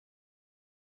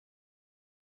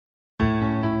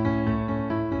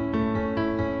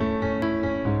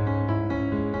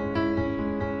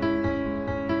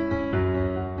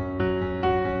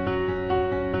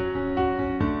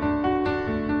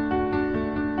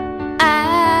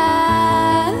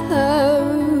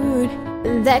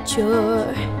that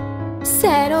you're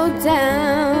settled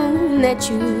down, that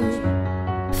you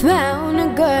found a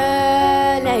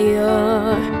girl and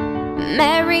you're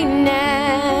married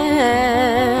now.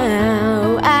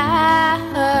 I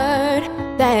heard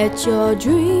that your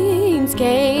dreams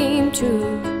came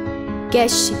true.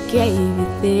 Guess she gave you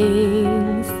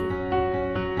things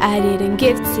I didn't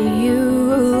give to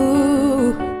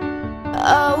you.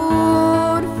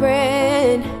 Old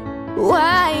friend,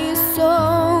 why you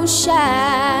so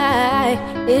shy?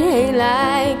 It ain't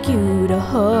like you to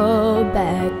hold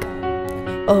back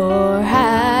or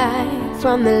hide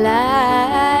from the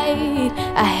light.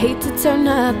 I hate to turn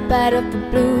up out of the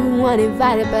blue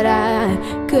uninvited, but I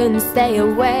couldn't stay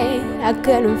away, I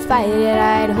couldn't fight it.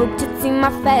 I'd hoped you'd see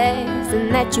my face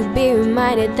and that you'd be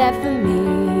reminded that for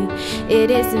me it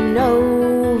isn't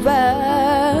over.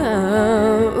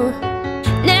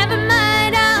 Never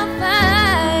mind, I'll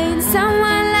find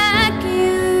someone like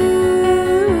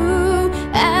you.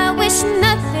 I wish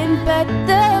nothing but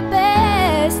the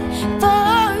best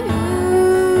for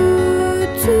you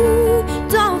too.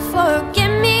 Don't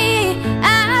forget me,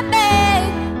 I beg.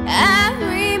 I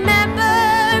remember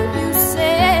you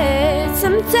said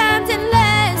sometimes it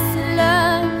lasts in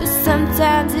love, but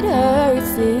sometimes it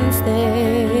hurts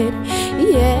instead.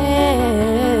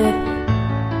 Yeah,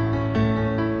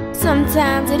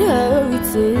 sometimes it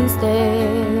hurts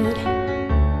instead.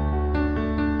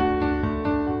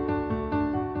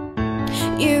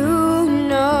 You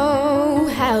know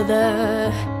how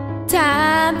the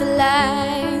time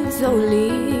flies.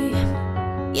 Only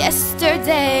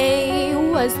yesterday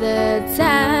was the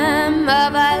time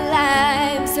of our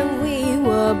lives, and we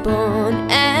were born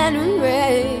and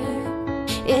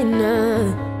raised in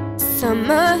a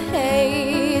summer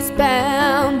haze,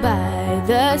 bound by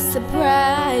the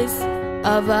surprise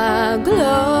of our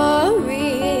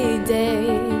glory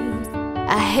days.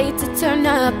 I hate to turn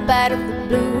up out of the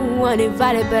blue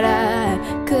uninvited, but I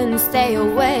couldn't stay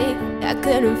away, I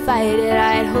couldn't fight it.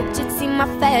 I'd hoped you'd see my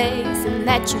face and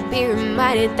that you'd be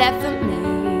reminded that for me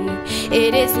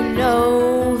it isn't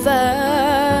over.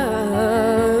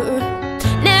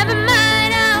 Never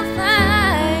mind, I'll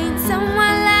find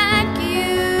someone like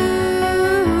you.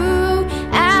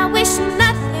 I wish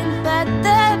nothing but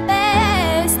the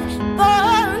best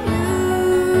for you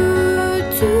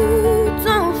too.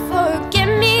 Don't forget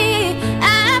me, I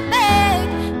beg.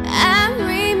 I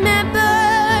remember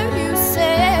you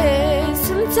said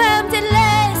sometimes it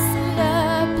lasts in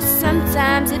love, but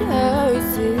sometimes it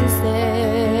hurts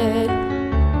instead.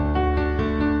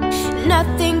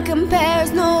 Nothing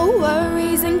compares, no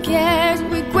worries and cares,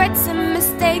 regrets and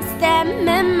mistakes that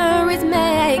memories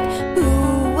make. Who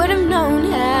would have known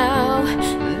how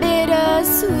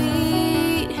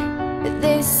bittersweet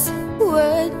this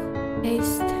would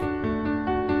taste?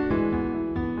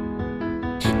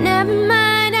 Never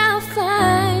mind, I'll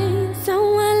find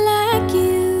someone like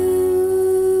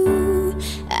you.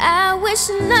 I wish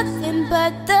nothing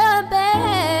but the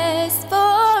best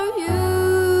for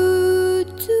you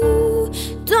too.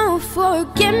 Don't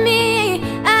forget me,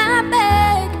 I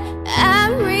beg. I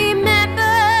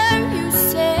remember you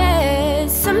said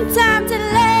sometimes it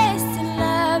lasts in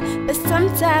love, but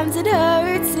sometimes it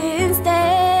hurts instead.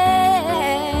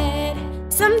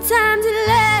 Sometimes it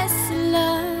lasts in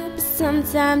love, but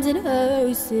sometimes it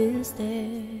hurts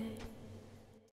instead.